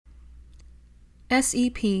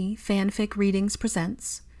SEP Fanfic Readings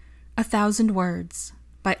presents 1,000 Words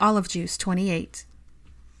by Olive Juice 28.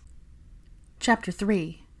 Chapter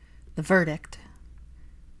 3. The Verdict.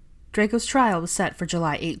 Draco's trial was set for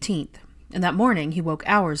July 18th, and that morning he woke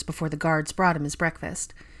hours before the guards brought him his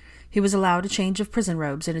breakfast. He was allowed a change of prison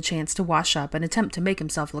robes and a chance to wash up and attempt to make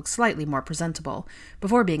himself look slightly more presentable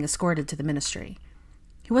before being escorted to the ministry.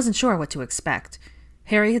 He wasn't sure what to expect.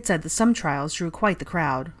 Harry had said that some trials drew quite the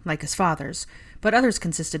crowd, like his father's, but others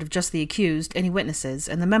consisted of just the accused, any witnesses,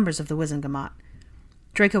 and the members of the Wizengamot.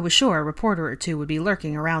 Draco was sure a reporter or two would be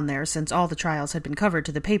lurking around there since all the trials had been covered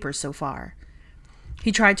to the papers so far.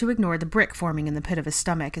 He tried to ignore the brick forming in the pit of his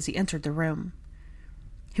stomach as he entered the room.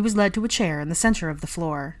 He was led to a chair in the center of the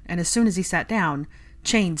floor, and as soon as he sat down,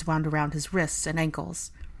 chains wound around his wrists and ankles.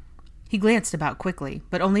 He glanced about quickly,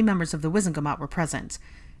 but only members of the Wizengamot were present,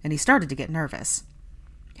 and he started to get nervous.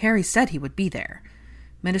 Harry said he would be there.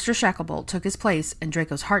 Minister Shacklebolt took his place, and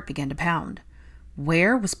Draco's heart began to pound.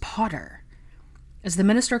 Where was Potter? As the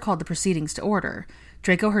minister called the proceedings to order,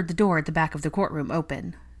 Draco heard the door at the back of the courtroom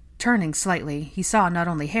open. Turning slightly, he saw not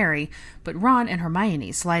only Harry, but Ron and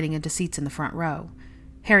Hermione sliding into seats in the front row.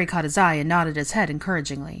 Harry caught his eye and nodded his head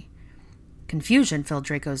encouragingly. Confusion filled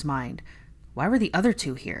Draco's mind. Why were the other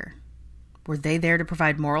two here? Were they there to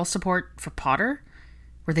provide moral support for Potter?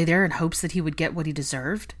 Were they there in hopes that he would get what he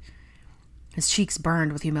deserved? His cheeks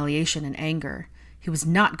burned with humiliation and anger. He was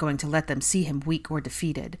not going to let them see him weak or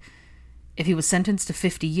defeated. If he was sentenced to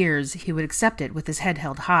 50 years, he would accept it with his head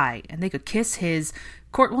held high, and they could kiss his—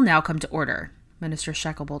 "Court will now come to order." Minister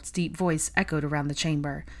Shacklebolt's deep voice echoed around the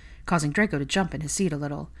chamber, causing Draco to jump in his seat a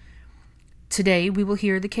little. Today we will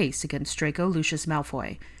hear the case against Draco Lucius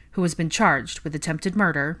Malfoy, who has been charged with attempted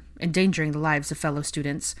murder, endangering the lives of fellow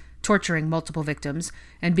students, torturing multiple victims,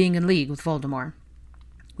 and being in league with Voldemort.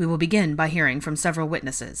 We will begin by hearing from several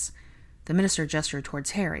witnesses. The minister gestured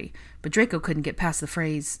towards Harry, but Draco couldn't get past the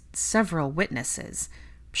phrase, several witnesses.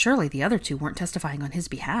 Surely the other two weren't testifying on his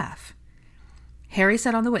behalf. Harry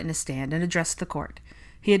sat on the witness stand and addressed the court.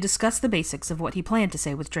 He had discussed the basics of what he planned to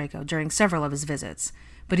say with Draco during several of his visits,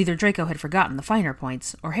 but either Draco had forgotten the finer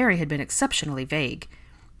points, or Harry had been exceptionally vague.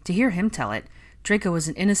 To hear him tell it, Draco was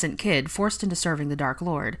an innocent kid forced into serving the Dark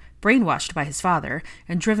Lord, brainwashed by his father,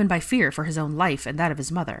 and driven by fear for his own life and that of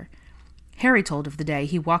his mother. Harry told of the day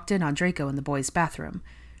he walked in on Draco in the boys' bathroom.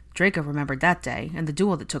 Draco remembered that day, and the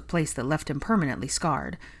duel that took place that left him permanently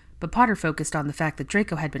scarred, but Potter focused on the fact that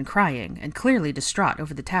Draco had been crying, and clearly distraught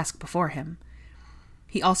over the task before him.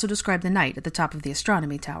 He also described the night at the top of the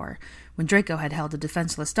astronomy tower, when Draco had held a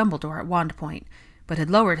defenseless Dumbledore at wand point, but had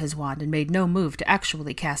lowered his wand and made no move to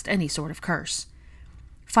actually cast any sort of curse.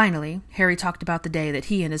 Finally, Harry talked about the day that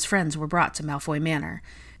he and his friends were brought to Malfoy Manor,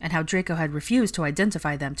 and how Draco had refused to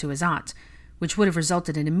identify them to his aunt, which would have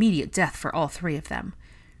resulted in immediate death for all three of them.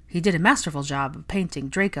 He did a masterful job of painting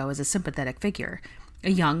Draco as a sympathetic figure,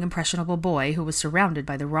 a young, impressionable boy who was surrounded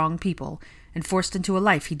by the wrong people and forced into a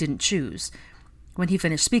life he didn't choose. When he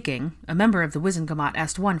finished speaking, a member of the Wizengamot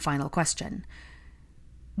asked one final question.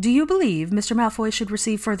 "Do you believe Mr. Malfoy should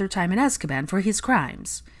receive further time in Azkaban for his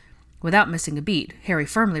crimes?" Without missing a beat, Harry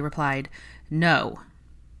firmly replied, "No."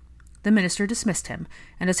 The minister dismissed him,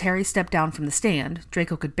 and as Harry stepped down from the stand,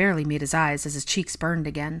 Draco could barely meet his eyes as his cheeks burned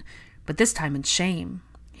again, but this time in shame.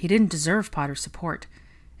 He didn't deserve Potter's support,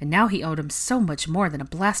 and now he owed him so much more than a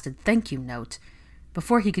blasted thank-you note.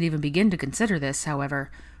 Before he could even begin to consider this, however,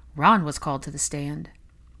 Ron was called to the stand.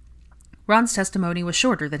 Ron's testimony was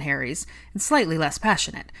shorter than Harry's, and slightly less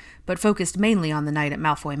passionate, but focused mainly on the night at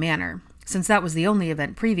Malfoy Manor, since that was the only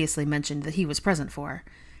event previously mentioned that he was present for.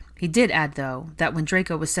 He did add, though, that when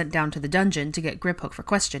Draco was sent down to the dungeon to get Griphook for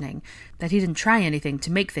questioning, that he didn't try anything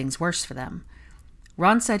to make things worse for them.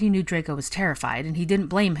 Ron said he knew Draco was terrified, and he didn't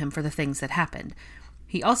blame him for the things that happened.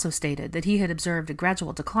 He also stated that he had observed a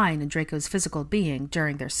gradual decline in Draco's physical being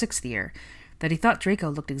during their 6th year, that he thought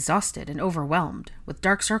Draco looked exhausted and overwhelmed, with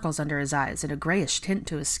dark circles under his eyes and a grayish tint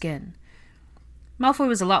to his skin. "Malfoy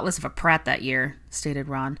was a lot less of a prat that year," stated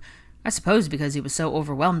Ron. "I suppose because he was so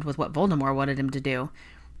overwhelmed with what Voldemort wanted him to do.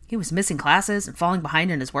 He was missing classes and falling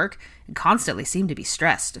behind in his work, and constantly seemed to be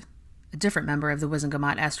stressed." A different member of the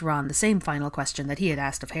Wizengamot asked Ron the same final question that he had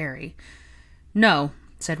asked of Harry. "No,"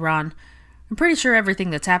 said Ron. "I'm pretty sure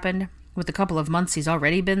everything that's happened, with the couple of months he's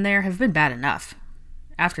already been there, have been bad enough."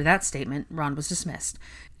 After that statement, Ron was dismissed,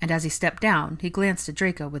 and as he stepped down, he glanced at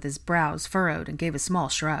Draco with his brows furrowed and gave a small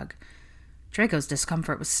shrug. Draco's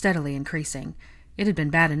discomfort was steadily increasing. It had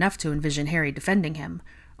been bad enough to envision Harry defending him,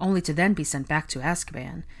 only to then be sent back to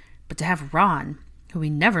Azkaban, but to have Ron, who he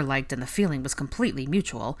never liked and the feeling was completely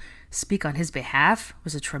mutual, speak on his behalf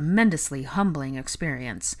was a tremendously humbling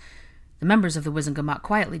experience. The members of the Wizengamot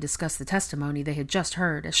quietly discussed the testimony they had just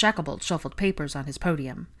heard as Shacklebolt shuffled papers on his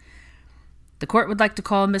podium. The court would like to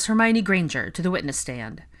call Miss Hermione Granger to the witness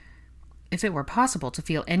stand. If it were possible to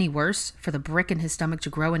feel any worse, for the brick in his stomach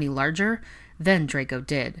to grow any larger, then Draco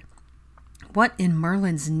did. What in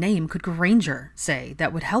Merlin's name could Granger say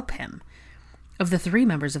that would help him? Of the 3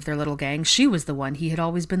 members of their little gang, she was the one he had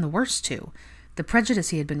always been the worst to. The prejudice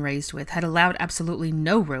he had been raised with had allowed absolutely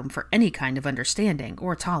no room for any kind of understanding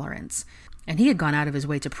or tolerance, and he had gone out of his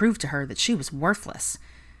way to prove to her that she was worthless.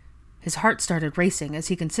 His heart started racing as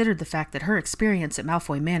he considered the fact that her experience at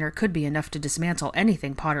Malfoy Manor could be enough to dismantle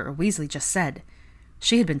anything Potter or Weasley just said.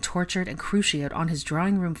 She had been tortured and cruciated on his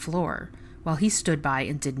drawing room floor, while he stood by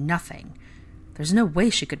and did nothing. There's no way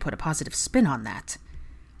she could put a positive spin on that.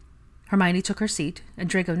 Hermione took her seat, and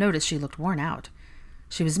Draco noticed she looked worn out.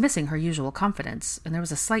 She was missing her usual confidence, and there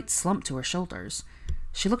was a slight slump to her shoulders.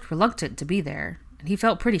 She looked reluctant to be there, and he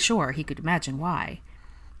felt pretty sure he could imagine why.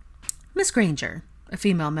 "Miss Granger," a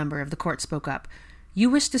female member of the court spoke up, "you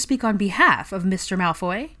wish to speak on behalf of Mr.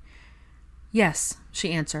 Malfoy?" "Yes,"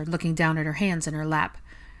 she answered, looking down at her hands in her lap.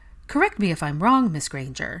 "Correct me if I'm wrong, Miss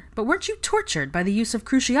Granger, but weren't you tortured by the use of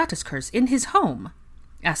Cruciatus Curse in his home?"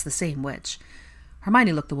 asked the same witch.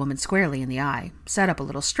 Hermione looked the woman squarely in the eye, sat up a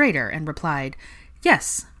little straighter, and replied,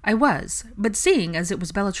 "Yes, I was, but seeing as it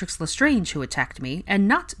was Bellatrix Lestrange who attacked me, and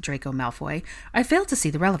not Draco Malfoy, I failed to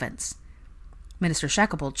see the relevance." Minister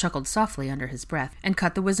Shacklebolt chuckled softly under his breath, and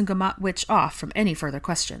cut the Wizengamot witch off from any further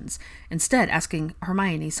questions, instead asking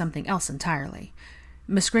Hermione something else entirely.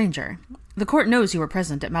 "Miss Granger, the court knows you were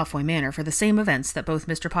present at Malfoy Manor for the same events that both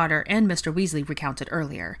Mr. Potter and Mr. Weasley recounted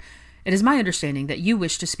earlier. It is my understanding that you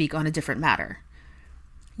wish to speak on a different matter."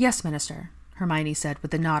 "Yes, Minister," Hermione said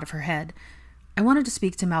with a nod of her head. "I wanted to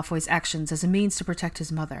speak to Malfoy's actions as a means to protect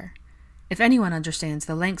his mother. If anyone understands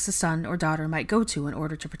the lengths a son or daughter might go to in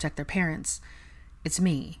order to protect their parents, it's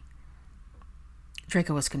me."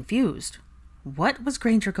 Draco was confused. What was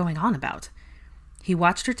Granger going on about? He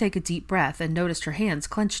watched her take a deep breath and noticed her hands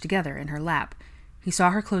clenched together in her lap. He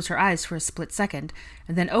saw her close her eyes for a split second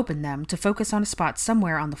and then open them to focus on a spot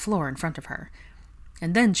somewhere on the floor in front of her.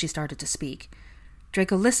 And then she started to speak.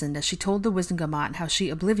 Draco listened as she told the Wizengamot how she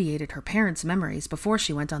obliterated her parents' memories before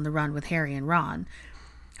she went on the run with Harry and Ron,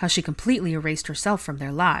 how she completely erased herself from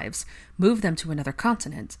their lives, moved them to another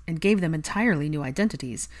continent, and gave them entirely new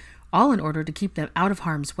identities, all in order to keep them out of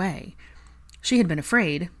harm's way. She had been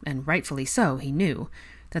afraid, and rightfully so, he knew,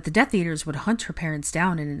 that the Death Eaters would hunt her parents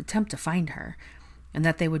down in an attempt to find her, and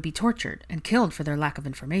that they would be tortured and killed for their lack of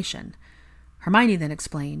information. Hermione then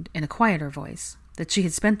explained, in a quieter voice, that she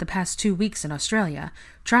had spent the past 2 weeks in Australia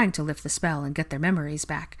trying to lift the spell and get their memories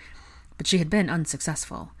back, but she had been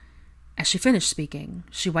unsuccessful. As she finished speaking,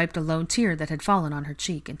 she wiped a lone tear that had fallen on her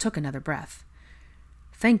cheek and took another breath.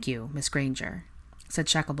 "Thank you, Miss Granger," said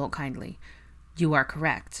Shacklebolt kindly. "You are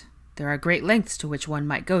correct. There are great lengths to which one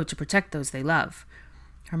might go to protect those they love."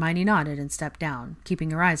 Hermione nodded and stepped down,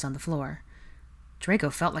 keeping her eyes on the floor. Draco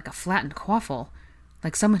felt like a flattened quaffle,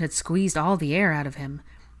 like someone had squeezed all the air out of him.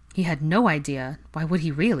 He had no idea, why would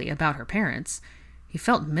he really, about her parents. He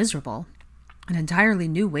felt miserable. An entirely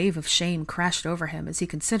new wave of shame crashed over him as he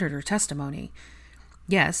considered her testimony.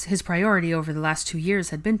 Yes, his priority over the last 2 years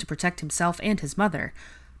had been to protect himself and his mother,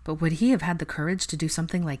 but would he have had the courage to do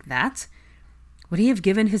something like that? Would he have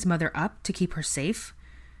given his mother up to keep her safe?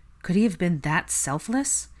 Could he have been that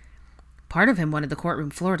selfless? Part of him wanted the courtroom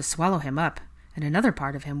floor to swallow him up, and another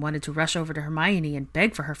part of him wanted to rush over to Hermione and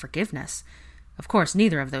beg for her forgiveness. Of course,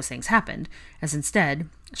 neither of those things happened, as instead,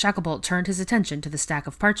 Shacklebolt turned his attention to the stack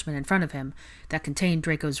of parchment in front of him that contained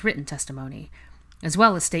Draco's written testimony, as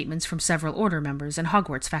well as statements from several Order members and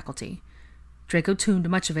Hogwarts faculty. Draco tuned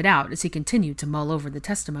much of it out as he continued to mull over the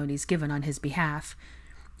testimonies given on his behalf.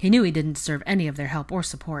 He knew he didn't deserve any of their help or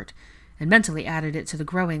support, and mentally added it to the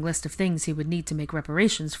growing list of things he would need to make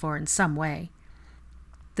reparations for in some way.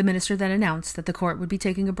 The minister then announced that the court would be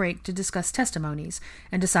taking a break to discuss testimonies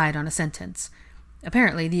and decide on a sentence.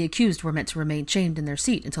 Apparently, the accused were meant to remain chained in their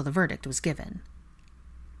seat until the verdict was given.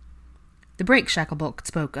 The break Shacklebolt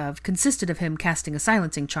spoke of consisted of him casting a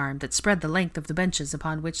silencing charm that spread the length of the benches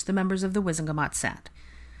upon which the members of the Wizengamot sat.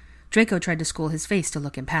 Draco tried to school his face to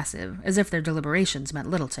look impassive, as if their deliberations meant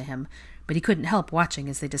little to him, but he couldn't help watching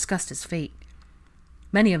as they discussed his fate.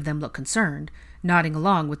 Many of them looked concerned, nodding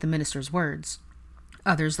along with the minister's words.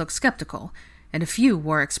 Others looked skeptical, and a few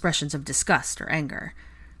wore expressions of disgust or anger.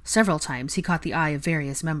 Several times he caught the eye of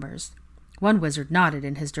various members. One wizard nodded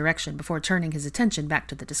in his direction before turning his attention back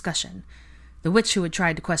to the discussion. The witch who had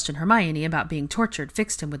tried to question Hermione about being tortured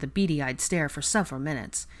fixed him with a beady-eyed stare for several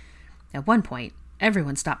minutes. At one point,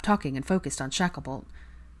 everyone stopped talking and focused on Shacklebolt.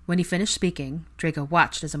 When he finished speaking, Draco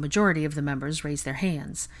watched as a majority of the members raised their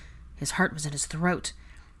hands. His heart was in his throat.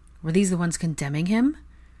 Were these the ones condemning him?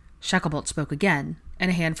 Shacklebolt spoke again,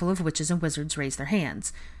 and a handful of witches and wizards raised their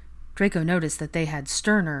hands. Draco noticed that they had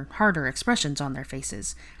sterner, harder expressions on their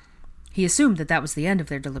faces. He assumed that was the end of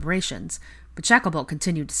their deliberations, but Shacklebolt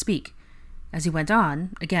continued to speak. As he went on,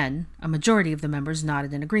 again, a majority of the members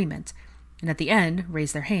nodded in agreement, and at the end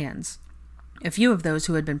raised their hands. A few of those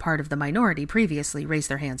who had been part of the minority previously raised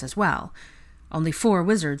their hands as well. Only 4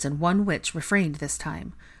 wizards and 1 witch refrained this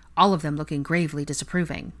time, all of them looking gravely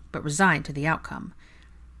disapproving, but resigned to the outcome.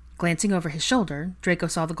 Glancing over his shoulder, Draco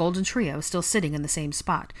saw the Golden Trio still sitting in the same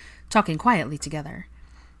spot, talking quietly together.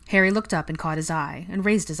 Harry looked up and caught his eye, and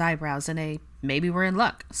raised his eyebrows in a maybe we're in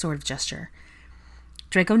luck sort of gesture.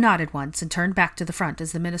 Draco nodded once and turned back to the front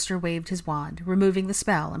as the minister waved his wand, removing the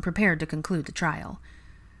spell and prepared to conclude the trial.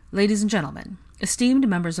 Ladies and gentlemen, esteemed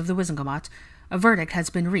members of the Wizengamot, a verdict has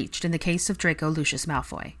been reached in the case of Draco Lucius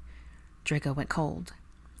Malfoy. Draco went cold.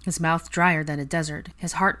 His mouth drier than a desert,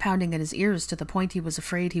 his heart pounding in his ears to the point he was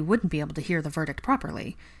afraid he wouldn't be able to hear the verdict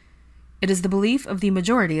properly. It is the belief of the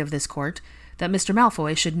majority of this court that Mr.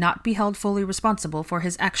 Malfoy should not be held fully responsible for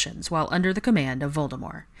his actions while under the command of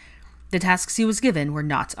Voldemort. The tasks he was given were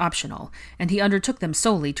not optional, and he undertook them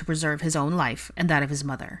solely to preserve his own life and that of his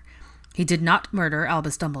mother. He did not murder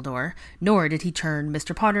Albus Dumbledore, nor did he turn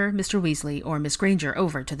Mr. Potter, Mr. Weasley, or Miss Granger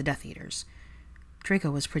over to the Death Eaters.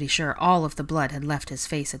 Draco was pretty sure all of the blood had left his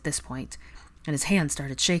face at this point, and his hand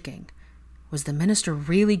started shaking. Was the minister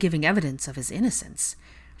really giving evidence of his innocence?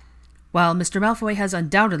 While Mr. Malfoy has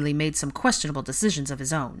undoubtedly made some questionable decisions of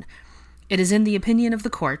his own, it is in the opinion of the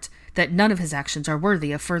court that none of his actions are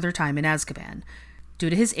worthy of further time in Azkaban. Due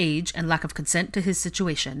to his age and lack of consent to his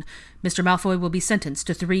situation, Mr. Malfoy will be sentenced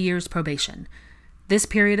to 3 years probation. This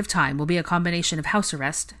period of time will be a combination of house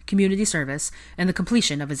arrest, community service, and the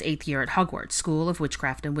completion of his 8th year at Hogwarts School of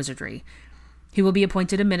Witchcraft and Wizardry. He will be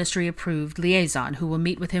appointed a ministry-approved liaison who will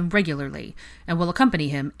meet with him regularly and will accompany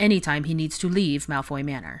him any time he needs to leave Malfoy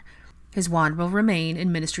Manor. His wand will remain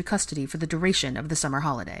in ministry custody for the duration of the summer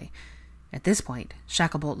holiday. At this point,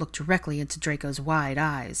 Shacklebolt looked directly into Draco's wide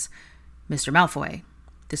eyes. Mr. Malfoy,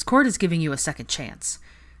 this court is giving you a second chance.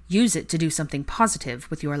 Use it to do something positive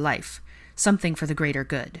with your life, something for the greater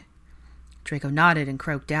good. Draco nodded and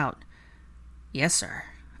croaked out, Yes, sir.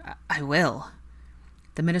 I will.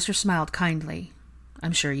 The minister smiled kindly.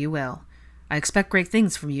 I'm sure you will. I expect great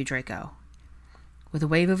things from you, Draco. With a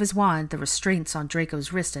wave of his wand, the restraints on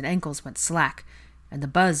Draco's wrist and ankles went slack, and the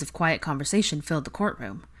buzz of quiet conversation filled the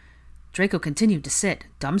courtroom. Draco continued to sit,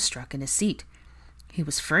 dumbstruck, in his seat. He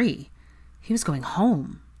was free. He was going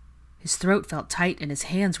home. His throat felt tight and his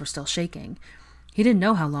hands were still shaking. He didn't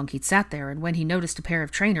know how long he'd sat there, and when he noticed a pair of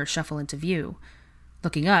trainers shuffle into view.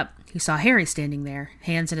 Looking up, he saw Harry standing there,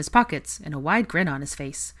 hands in his pockets, and a wide grin on his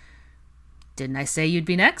face. "Didn't I say you'd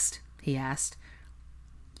be next?" he asked.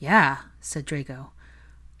 "Yeah," said Draco.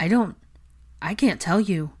 I can't tell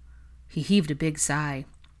you." He heaved a big sigh.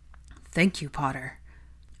 "Thank you, Potter.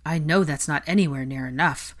 I know that's not anywhere near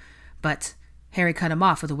enough, but—" Harry cut him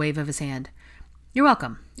off with a wave of his hand. "You're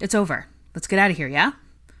welcome. It's over. Let's get out of here, yeah?"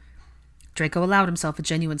 Draco allowed himself a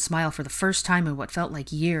genuine smile for the first time in what felt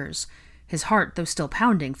like years. His heart, though still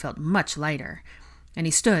pounding, felt much lighter, and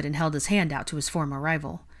he stood and held his hand out to his former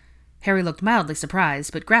rival. Harry looked mildly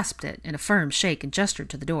surprised, but grasped it in a firm shake and gestured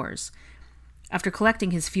to the doors. After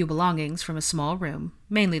collecting his few belongings from a small room,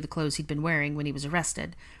 mainly the clothes he'd been wearing when he was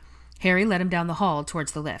arrested, Harry led him down the hall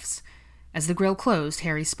towards the lifts. As the grille closed,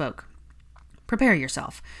 Harry spoke. "Prepare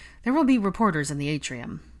yourself. There will be reporters in the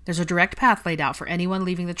atrium. There's a direct path laid out for anyone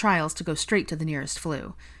leaving the trials to go straight to the nearest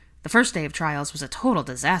flue. The first day of trials was a total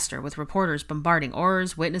disaster, with reporters bombarding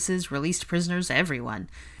Aurors, witnesses, released prisoners, everyone.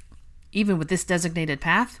 Even with this designated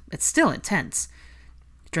path, it's still intense."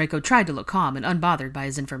 Draco tried to look calm and unbothered by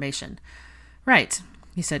his information. "Right,"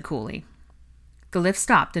 he said coolly. The lift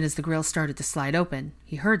stopped, and as the grille started to slide open,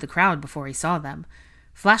 he heard the crowd before he saw them.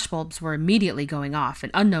 Flashbulbs were immediately going off,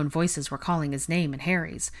 and unknown voices were calling his name and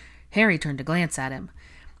Harry's. Harry turned to glance at him.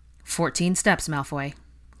 14 steps, Malfoy.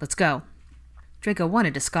 Let's go." Draco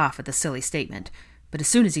wanted to scoff at the silly statement, but as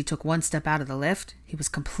soon as he took one step out of the lift, he was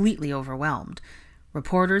completely overwhelmed.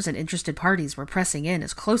 Reporters and interested parties were pressing in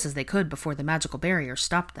as close as they could before the magical barrier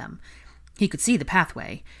stopped them. He could see the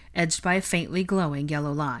pathway, edged by a faintly glowing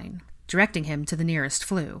yellow line, directing him to the nearest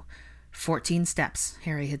flue. 14 steps,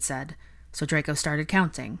 Harry had said, so Draco started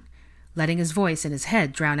counting, letting his voice in his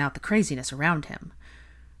head drown out the craziness around him.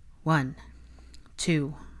 1,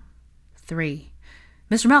 2, 3.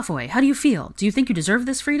 "Mr. Malfoy, how do you feel? Do you think you deserve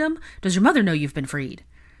this freedom? Does your mother know you've been freed?"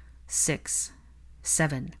 6,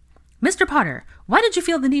 7. Mr. Potter, why did you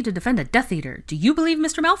feel the need to defend a Death Eater? Do you believe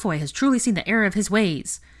Mr. Malfoy has truly seen the error of his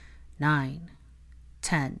ways? 9,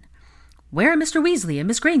 10. Where are Mr. Weasley and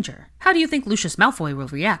Miss Granger? How do you think Lucius Malfoy will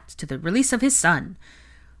react to the release of his son?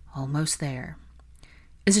 Almost there.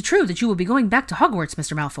 Is it true that you will be going back to Hogwarts,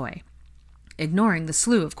 Mr. Malfoy? Ignoring the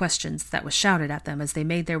slew of questions that was shouted at them as they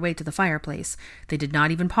made their way to the fireplace, they did not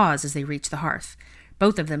even pause as they reached the hearth,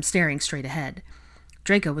 both of them staring straight ahead.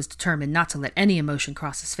 Draco was determined not to let any emotion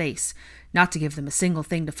cross his face, not to give them a single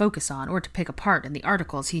thing to focus on or to pick apart in the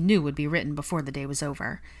articles he knew would be written before the day was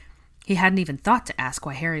over. He hadn't even thought to ask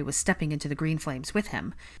why Harry was stepping into the green flames with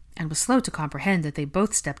him, and was slow to comprehend that they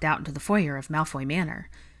both stepped out into the foyer of Malfoy Manor.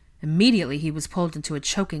 Immediately he was pulled into a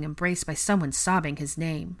choking embrace by someone sobbing his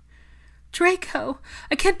name. "Draco,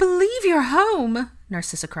 I can't believe you're home!"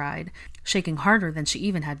 Narcissa cried, shaking harder than she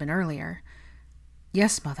even had been earlier.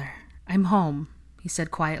 "Yes, Mother, I'm home," he said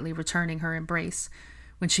quietly, returning her embrace.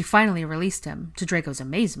 When she finally released him, to Draco's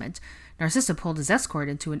amazement, Narcissa pulled his escort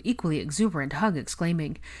into an equally exuberant hug,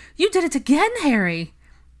 exclaiming, "You did it again, Harry!"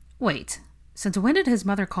 Wait, since when did his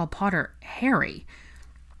mother call Potter Harry?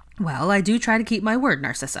 "Well, I do try to keep my word,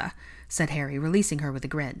 Narcissa," said Harry, releasing her with a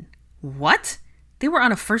grin. What? They were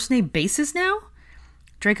on a first-name basis now?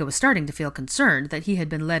 Draco was starting to feel concerned that he had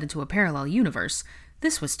been led into a parallel universe.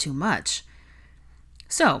 This was too much.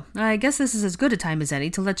 "So, I guess this is as good a time as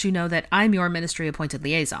any to let you know that I'm your ministry-appointed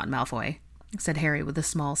liaison, Malfoy," said Harry with a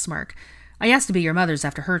small smirk. "I asked to be your mother's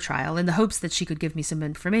after her trial, in the hopes that she could give me some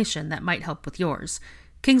information that might help with yours.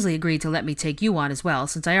 Kingsley agreed to let me take you on as well,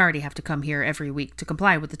 since I already have to come here every week to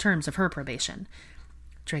comply with the terms of her probation."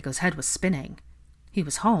 Draco's head was spinning. He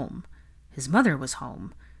was home. His mother was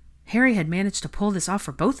home. Harry had managed to pull this off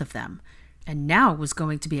for both of them, and now was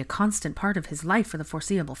going to be a constant part of his life for the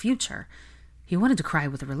foreseeable future. He wanted to cry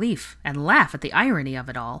with relief and laugh at the irony of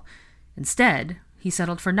it all. Instead, he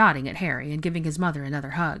settled for nodding at Harry and giving his mother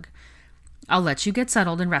another hug. "I'll let you get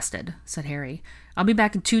settled and rested," said Harry. "I'll be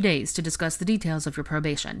back in 2 days to discuss the details of your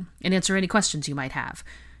probation and answer any questions you might have.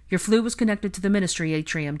 Your flue was connected to the Ministry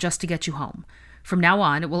atrium just to get you home. From now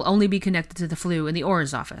on, it will only be connected to the flue in the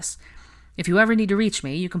Auror's office. If you ever need to reach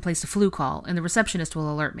me, you can place a flue call, and the receptionist will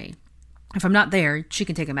alert me. If I'm not there, she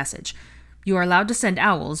can take a message. You are allowed to send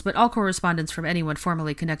owls, but all correspondence from anyone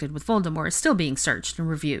formerly connected with Voldemort is still being searched and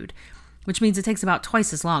reviewed, which means it takes about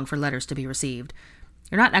twice as long for letters to be received.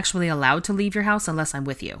 You're not actually allowed to leave your house unless I'm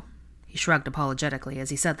with you." He shrugged apologetically as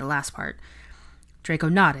he said the last part. Draco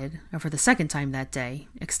nodded, and for the second time that day,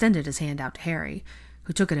 extended his hand out to Harry,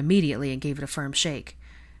 who took it immediately and gave it a firm shake.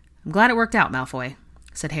 "I'm glad it worked out, Malfoy,"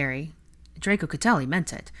 said Harry. Draco could tell he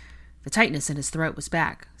meant it. The tightness in his throat was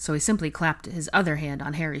back, so he simply clapped his other hand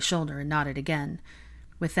on Harry's shoulder and nodded again.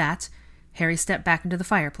 With that, Harry stepped back into the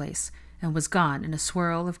fireplace and was gone in a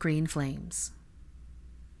swirl of green flames.